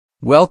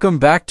Welcome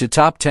back to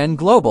Top 10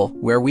 Global,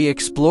 where we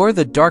explore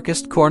the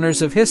darkest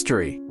corners of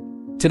history.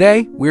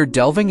 Today, we're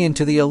delving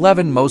into the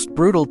 11 most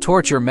brutal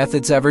torture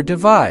methods ever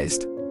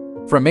devised.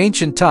 From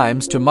ancient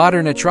times to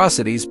modern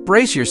atrocities,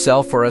 brace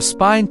yourself for a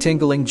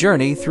spine-tingling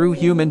journey through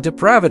human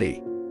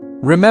depravity.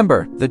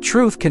 Remember, the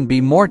truth can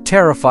be more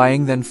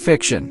terrifying than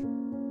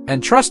fiction.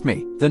 And trust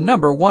me, the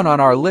number one on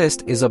our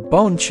list is a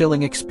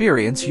bone-chilling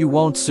experience you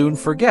won't soon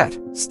forget.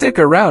 Stick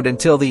around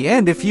until the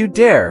end if you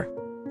dare.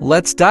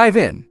 Let's dive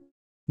in.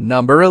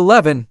 Number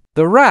 11.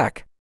 The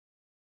rack.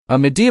 A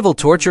medieval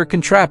torture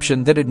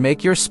contraption that'd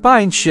make your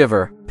spine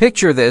shiver.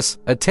 Picture this,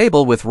 a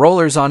table with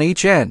rollers on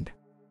each end.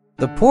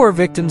 The poor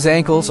victim's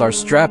ankles are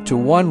strapped to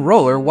one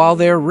roller while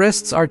their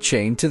wrists are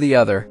chained to the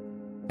other.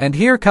 And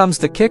here comes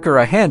the kicker: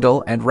 a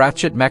handle and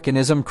ratchet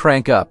mechanism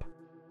crank up.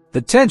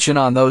 The tension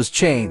on those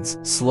chains,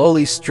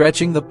 slowly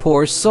stretching the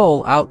poor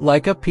soul out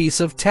like a piece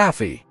of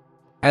taffy.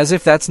 As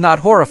if that's not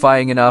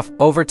horrifying enough,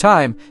 over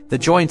time, the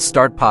joints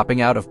start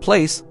popping out of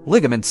place,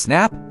 ligaments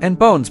snap, and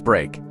bones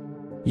break.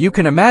 You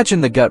can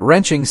imagine the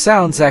gut-wrenching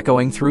sounds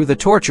echoing through the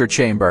torture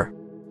chamber.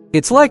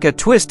 It's like a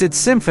twisted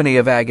symphony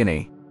of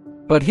agony.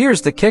 But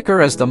here's the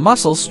kicker: as the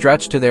muscles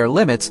stretch to their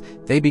limits,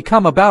 they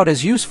become about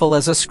as useful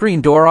as a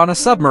screen door on a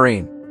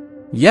submarine.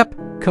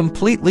 Yep,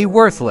 completely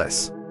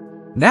worthless.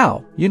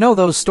 Now, you know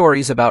those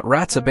stories about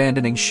rats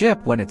abandoning ship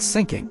when it's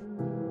sinking?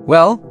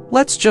 Well,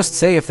 let's just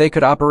say if they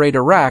could operate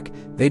a rack,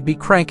 they'd be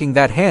cranking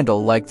that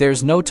handle like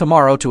there's no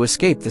tomorrow to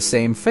escape the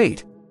same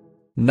fate.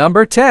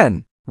 Number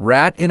 10.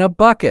 Rat in a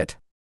bucket.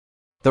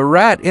 The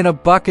rat in a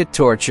bucket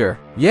torture.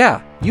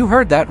 Yeah, you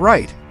heard that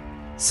right.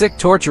 Sick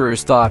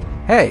torturers thought,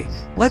 hey,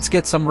 let's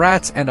get some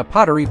rats and a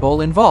pottery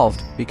bowl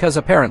involved, because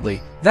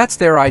apparently, that's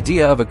their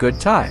idea of a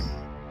good time.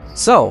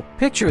 So,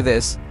 picture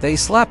this: they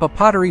slap a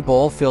pottery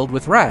bowl filled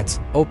with rats,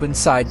 open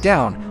side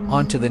down,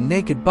 onto the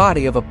naked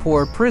body of a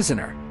poor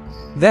prisoner.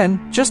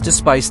 Then, just to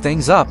spice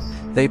things up,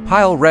 they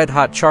pile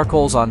red-hot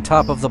charcoals on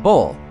top of the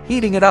bowl,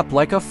 heating it up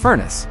like a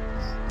furnace.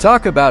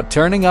 Talk about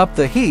turning up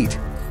the heat!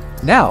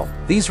 Now,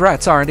 these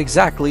rats aren't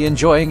exactly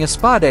enjoying a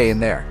spa day in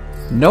there.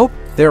 Nope,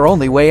 their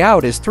only way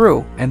out is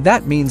through, and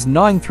that means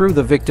gnawing through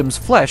the victim's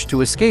flesh to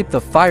escape the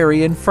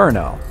fiery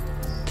inferno.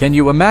 Can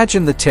you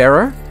imagine the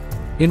terror?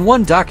 In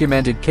one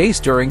documented case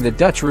during the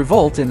Dutch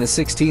Revolt in the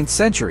 16th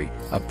century,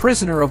 a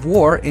prisoner of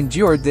war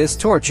endured this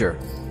torture.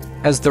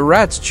 As the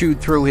rats chewed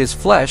through his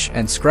flesh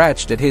and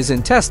scratched at his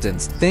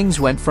intestines, things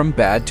went from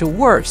bad to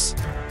worse.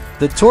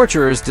 The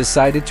torturers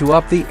decided to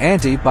up the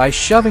ante by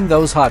shoving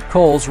those hot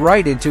coals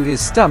right into his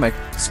stomach,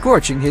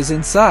 scorching his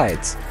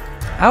insides.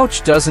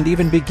 Ouch doesn't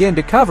even begin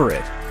to cover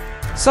it.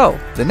 So,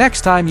 the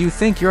next time you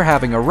think you're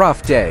having a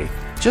rough day,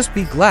 just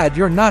be glad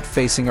you're not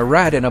facing a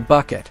rat in a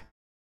bucket.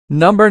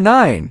 Number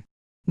 9.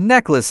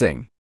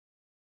 Necklacing.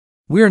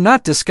 We're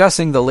not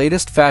discussing the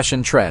latest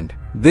fashion trend.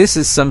 This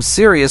is some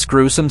serious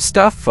gruesome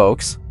stuff,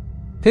 folks.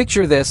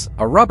 Picture this: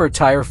 a rubber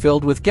tire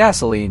filled with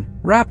gasoline,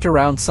 wrapped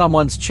around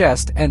someone's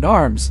chest and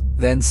arms,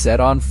 then set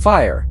on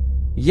fire.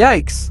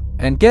 Yikes!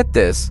 And get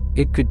this,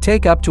 it could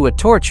take up to a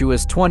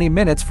tortuous 20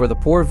 minutes for the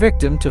poor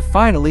victim to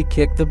finally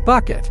kick the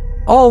bucket,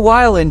 all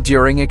while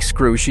enduring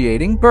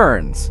excruciating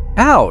burns.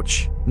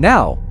 Ouch!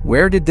 Now,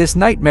 where did this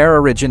nightmare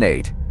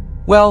originate?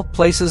 Well,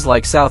 places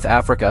like South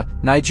Africa,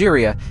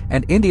 Nigeria,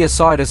 and India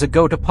saw it as a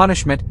go-to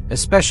punishment,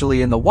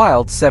 especially in the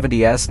wild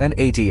 70s and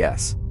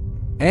 80s.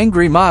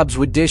 Angry mobs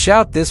would dish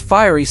out this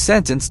fiery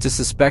sentence to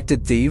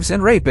suspected thieves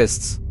and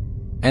rapists.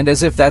 And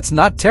as if that's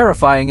not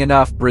terrifying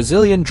enough,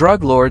 Brazilian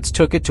drug lords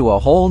took it to a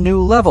whole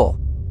new level.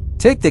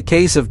 Take the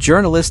case of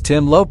journalist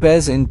Tim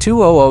Lopez in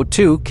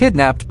 2002,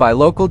 kidnapped by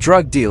local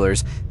drug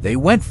dealers. They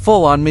went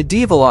full-on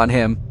medieval on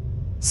him,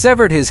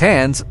 severed his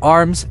hands,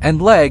 arms,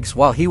 and legs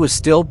while he was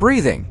still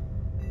breathing,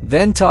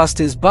 then tossed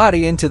his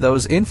body into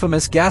those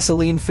infamous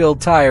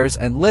gasoline-filled tires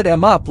and lit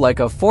him up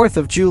like a 4th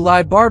of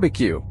July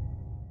barbecue.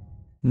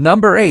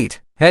 Number 8.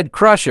 Head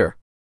crusher.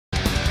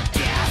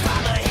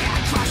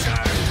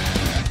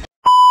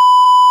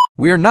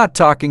 We're not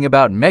talking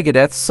about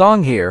Megadeth's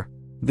song here.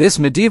 This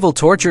medieval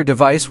torture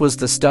device was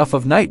the stuff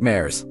of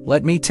nightmares,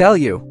 let me tell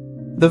you.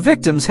 The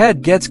victim's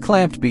head gets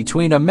clamped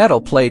between a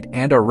metal plate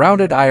and a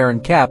rounded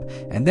iron cap,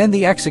 and then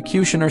the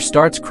executioner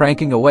starts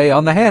cranking away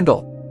on the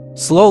handle.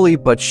 Slowly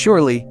but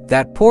surely,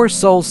 that poor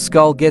soul's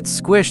skull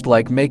gets squished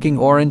like making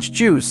orange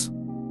juice.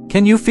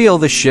 Can you feel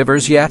the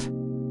shivers yet?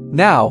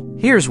 Now,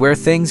 here's where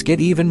things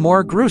get even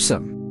more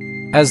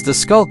gruesome. As the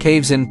skull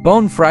caves in,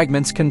 bone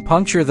fragments can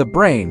puncture the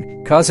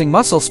brain, causing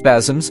muscle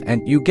spasms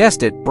and, you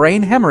guessed it,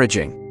 brain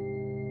hemorrhaging.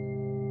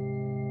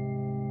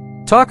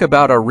 Talk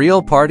about a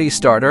real party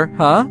starter,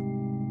 huh?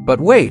 But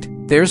wait,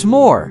 there's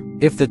more.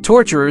 If the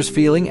torturer's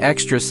feeling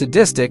extra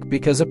sadistic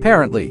because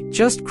apparently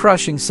just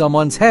crushing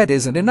someone's head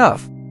isn't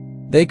enough,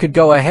 they could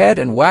go ahead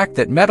and whack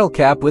that metal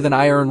cap with an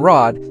iron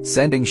rod,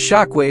 sending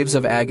shockwaves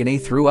of agony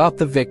throughout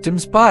the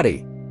victim's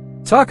body.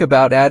 Talk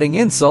about adding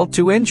insult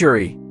to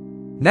injury.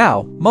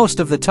 Now, most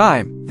of the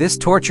time, this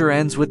torture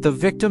ends with the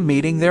victim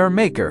meeting their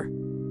maker.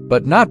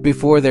 But not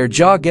before their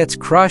jaw gets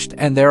crushed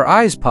and their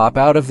eyes pop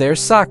out of their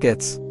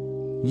sockets.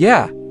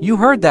 Yeah, you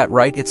heard that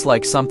right, it's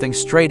like something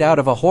straight out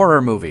of a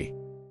horror movie.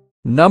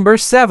 Number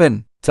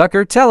 7.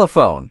 Tucker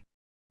Telephone.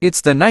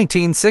 It's the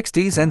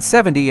 1960s and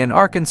 70s in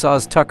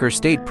Arkansas's Tucker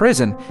State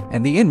Prison,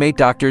 and the inmate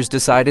doctors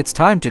decide it's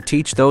time to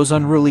teach those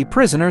unruly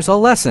prisoners a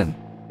lesson.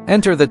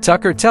 Enter the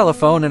Tucker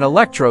Telephone, an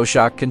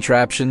electroshock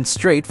contraption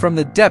straight from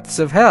the depths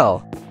of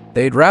hell.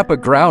 They'd wrap a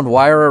ground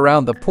wire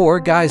around the poor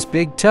guy's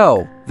big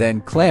toe, then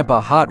clamp a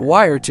hot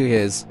wire to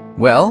his,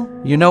 well,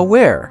 you know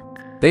where.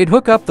 They'd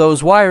hook up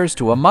those wires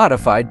to a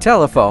modified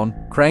telephone,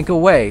 crank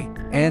away,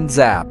 and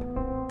zap.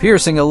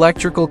 Piercing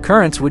electrical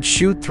currents would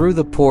shoot through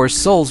the poor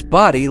soul's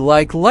body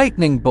like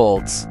lightning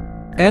bolts.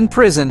 And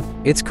prison,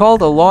 it's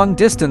called a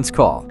long-distance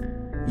call.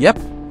 Yep,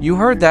 you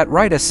heard that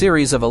right, a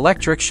series of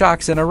electric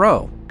shocks in a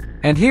row.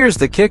 And here's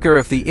the kicker: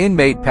 if the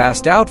inmate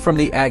passed out from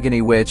the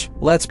agony, which,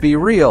 let's be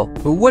real,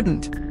 who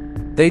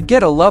wouldn't? They'd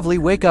get a lovely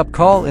wake-up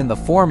call in the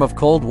form of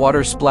cold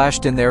water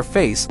splashed in their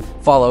face,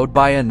 followed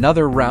by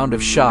another round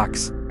of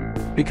shocks.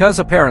 Because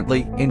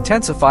apparently,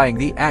 intensifying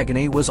the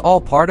agony was all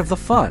part of the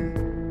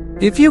fun.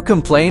 If you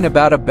complain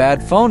about a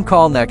bad phone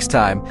call next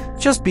time,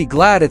 just be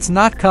glad it's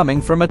not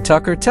coming from a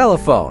Tucker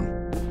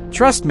telephone.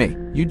 Trust me,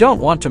 you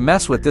don't want to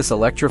mess with this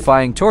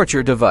electrifying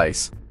torture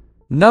device.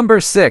 Number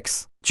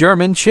 6.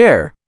 German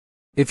Chair.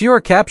 If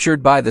you're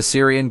captured by the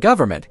Syrian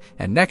government,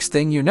 and next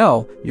thing you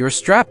know, you're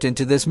strapped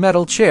into this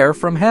metal chair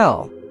from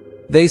hell.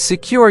 They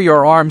secure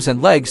your arms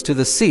and legs to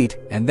the seat,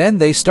 and then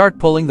they start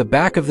pulling the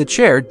back of the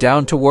chair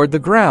down toward the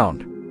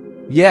ground.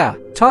 Yeah,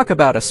 talk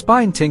about a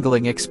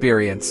spine-tingling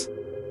experience.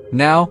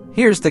 Now,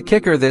 here's the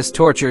kicker: this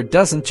torture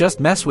doesn't just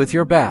mess with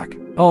your back.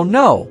 Oh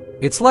no,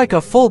 it's like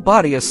a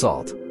full-body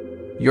assault.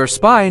 Your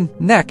spine,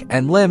 neck,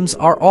 and limbs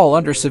are all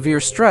under severe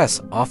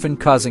stress, often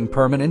causing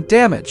permanent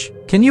damage.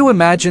 Can you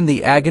imagine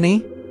the agony?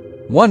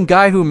 One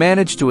guy who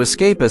managed to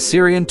escape a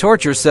Syrian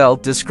torture cell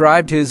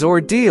described his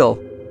ordeal.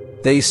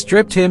 They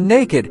stripped him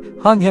naked,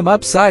 hung him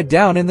upside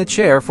down in the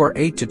chair for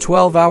 8 to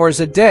 12 hours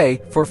a day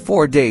for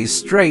 4 days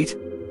straight.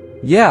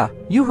 Yeah,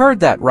 you heard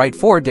that right,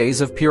 4 days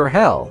of pure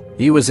hell.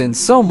 He was in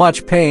so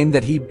much pain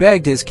that he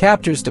begged his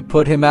captors to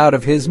put him out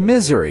of his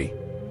misery.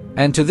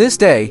 And to this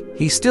day,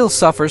 he still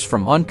suffers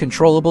from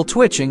uncontrollable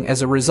twitching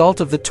as a result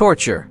of the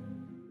torture.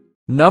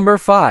 Number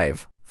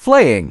 5.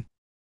 Flaying.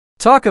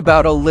 Talk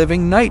about a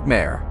living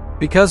nightmare.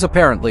 Because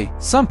apparently,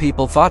 some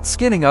people thought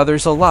skinning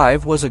others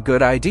alive was a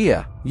good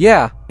idea.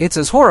 Yeah, it's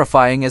as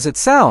horrifying as it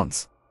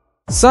sounds.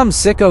 Some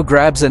sicko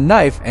grabs a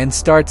knife and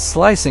starts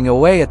slicing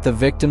away at the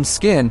victim's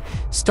skin,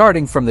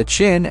 starting from the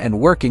chin and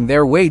working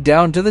their way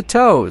down to the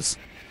toes.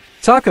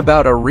 Talk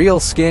about a real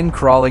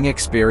skin-crawling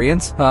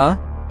experience, huh?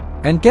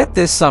 And get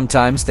this,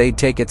 sometimes they'd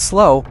take it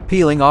slow,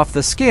 peeling off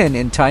the skin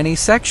in tiny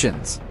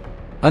sections,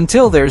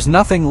 until there's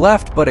nothing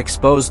left but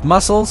exposed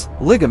muscles,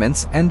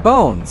 ligaments, and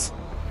bones.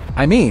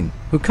 I mean,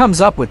 who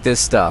comes up with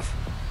this stuff?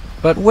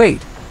 But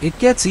wait, it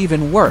gets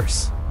even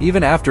worse.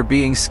 Even after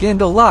being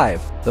skinned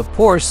alive, the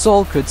poor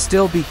soul could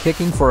still be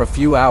kicking for a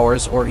few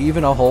hours or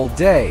even a whole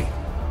day.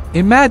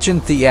 Imagine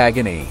the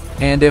agony.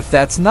 And if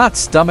that's not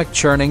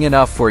stomach-churning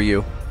enough for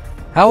you,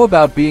 how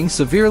about being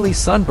severely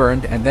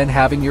sunburned and then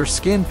having your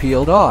skin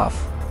peeled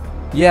off?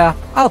 Yeah,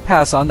 I'll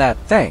pass on that,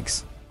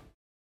 thanks.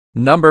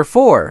 Number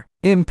 4.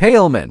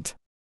 Impalement.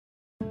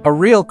 A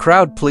real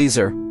crowd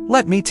pleaser,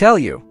 let me tell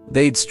you.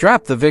 They'd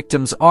strap the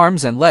victim's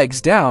arms and legs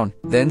down,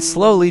 then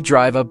slowly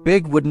drive a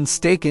big wooden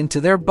stake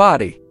into their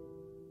body.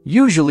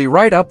 Usually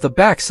right up the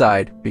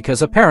backside,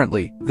 because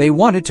apparently they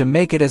wanted to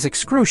make it as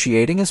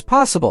excruciating as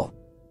possible.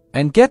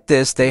 And get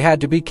this, they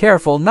had to be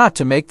careful not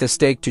to make the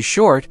stake too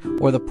short,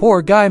 or the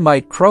poor guy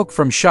might croak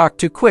from shock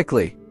too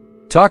quickly.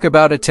 Talk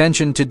about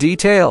attention to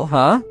detail,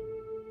 huh?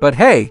 But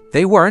hey,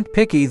 they weren't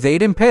picky,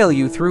 they'd impale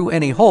you through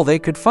any hole they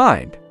could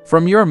find,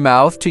 from your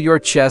mouth to your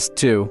chest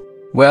too.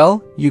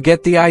 Well, you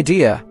get the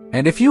idea.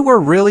 And if you were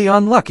really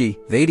unlucky,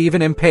 they'd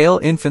even impale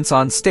infants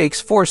on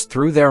stakes forced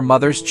through their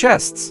mothers'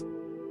 chests.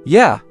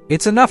 Yeah,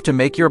 it's enough to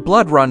make your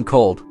blood run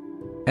cold.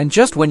 And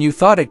just when you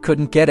thought it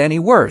couldn't get any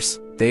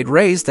worse, they'd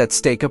raise that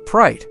stake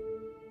upright,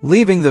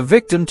 leaving the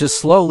victim to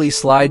slowly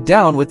slide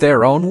down with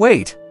their own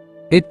weight.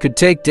 It could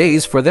take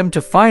days for them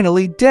to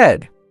finally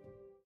dead.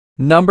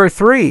 Number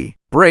 3.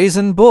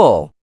 Brazen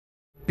Bull.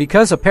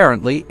 Because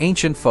apparently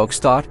ancient folks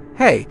thought,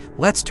 hey,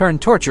 let's turn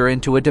torture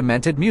into a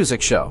demented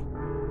music show.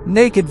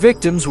 Naked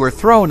victims were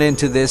thrown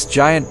into this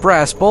giant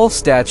brass bull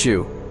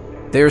statue,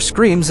 their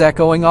screams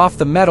echoing off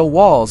the metal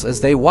walls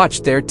as they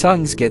watched their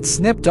tongues get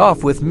snipped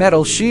off with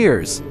metal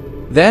shears.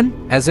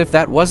 Then, as if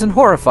that wasn't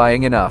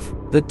horrifying enough,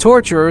 the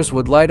torturers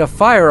would light a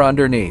fire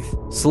underneath,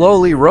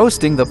 slowly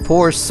roasting the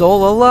poor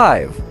soul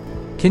alive.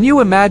 Can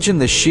you imagine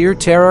the sheer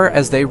terror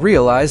as they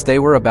realized they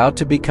were about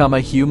to become a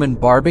human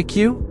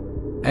barbecue?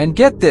 And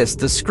get this,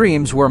 the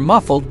screams were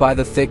muffled by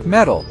the thick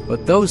metal,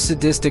 but those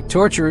sadistic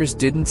torturers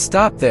didn't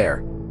stop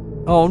there.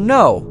 Oh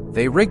no!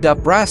 They rigged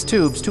up brass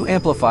tubes to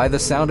amplify the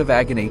sound of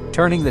agony,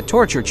 turning the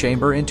torture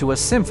chamber into a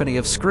symphony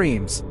of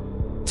screams.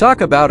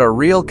 Talk about a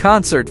real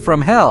concert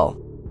from hell.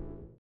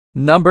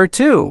 Number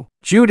 2.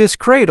 Judas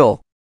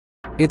Cradle.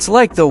 It's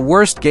like the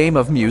worst game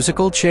of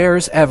musical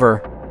chairs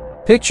ever.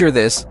 Picture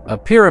this, a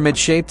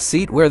pyramid-shaped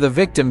seat where the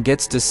victim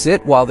gets to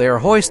sit while they are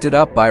hoisted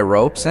up by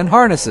ropes and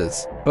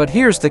harnesses. But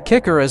here's the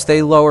kicker: as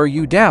they lower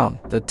you down,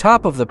 the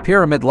top of the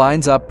pyramid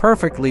lines up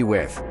perfectly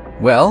with,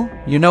 well,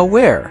 you know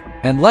where.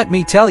 And let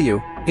me tell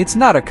you, it's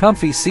not a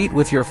comfy seat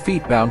with your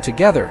feet bound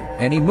together.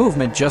 Any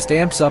movement just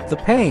amps up the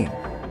pain.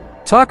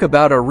 Talk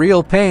about a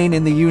real pain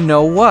in the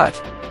you-know-what.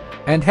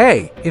 And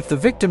hey, if the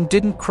victim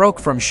didn't croak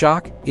from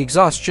shock,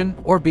 exhaustion,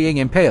 or being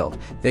impaled,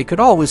 they could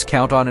always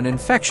count on an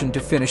infection to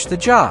finish the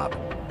job.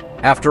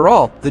 After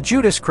all, the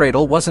Judas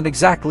cradle wasn't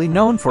exactly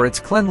known for its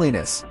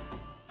cleanliness.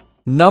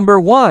 Number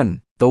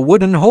 1. The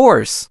wooden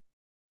horse.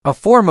 A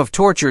form of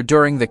torture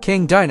during the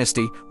Qing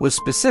dynasty was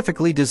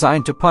specifically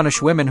designed to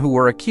punish women who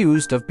were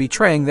accused of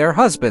betraying their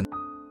husband.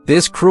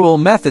 This cruel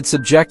method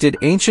subjected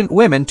ancient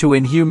women to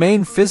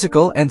inhumane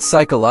physical and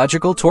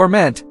psychological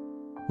torment,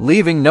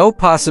 leaving no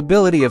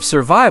possibility of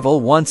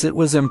survival once it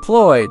was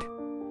employed.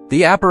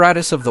 The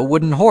apparatus of the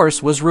wooden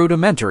horse was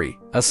rudimentary,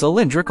 a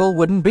cylindrical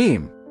wooden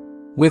beam,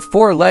 with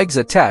 4 legs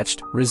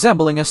attached,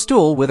 resembling a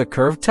stool with a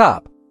curved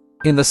top.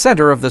 In the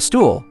center of the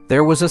stool,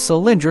 there was a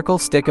cylindrical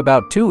stick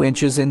about 2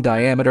 inches in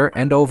diameter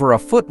and over a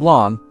foot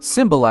long,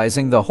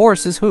 symbolizing the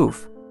horse's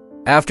hoof.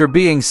 After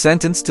being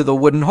sentenced to the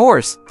wooden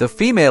horse, the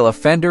female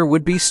offender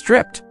would be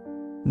stripped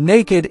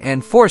naked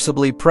and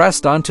forcibly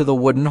pressed onto the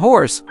wooden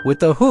horse, with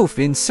the hoof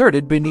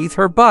inserted beneath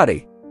her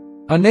body.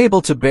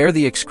 Unable to bear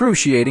the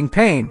excruciating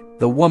pain,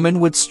 the woman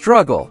would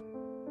struggle,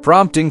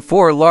 prompting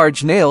 4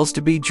 large nails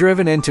to be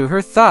driven into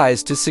her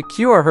thighs to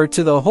secure her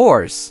to the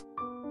horse.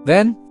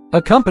 Then,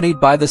 accompanied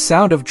by the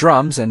sound of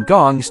drums and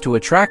gongs to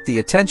attract the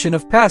attention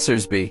of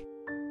passersby.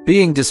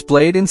 Being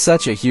displayed in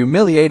such a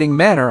humiliating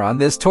manner on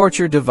this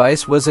torture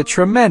device was a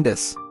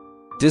tremendous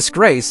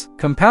disgrace,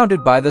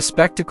 compounded by the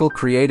spectacle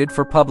created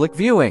for public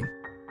viewing.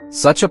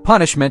 Such a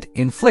punishment,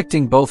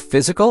 inflicting both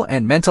physical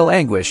and mental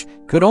anguish,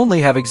 could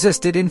only have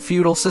existed in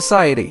feudal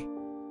society.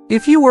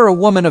 If you were a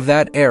woman of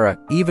that era,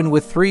 even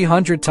with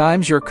 300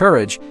 times your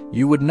courage,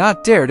 you would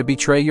not dare to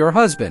betray your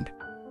husband.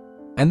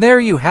 And there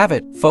you have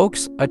it,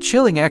 folks, a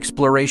chilling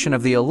exploration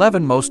of the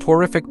 11 most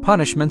horrific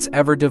punishments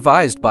ever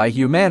devised by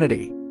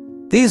humanity.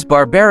 These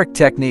barbaric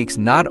techniques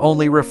not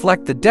only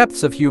reflect the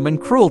depths of human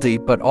cruelty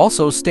but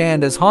also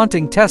stand as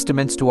haunting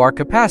testaments to our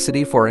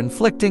capacity for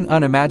inflicting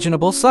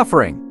unimaginable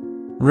suffering.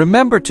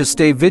 Remember to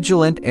stay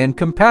vigilant and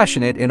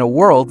compassionate in a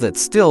world that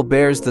still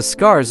bears the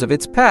scars of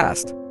its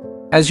past.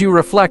 As you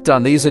reflect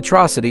on these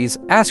atrocities,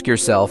 ask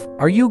yourself,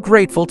 are you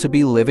grateful to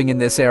be living in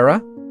this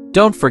era?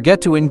 Don't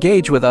forget to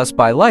engage with us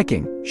by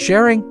liking,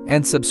 sharing,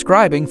 and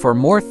subscribing for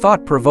more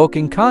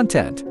thought-provoking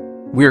content.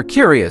 We're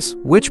curious,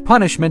 which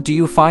punishment do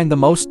you find the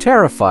most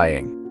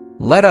terrifying?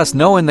 Let us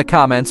know in the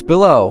comments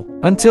below.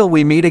 Until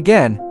we meet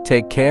again,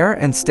 take care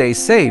and stay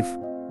safe.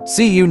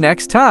 See you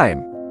next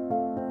time.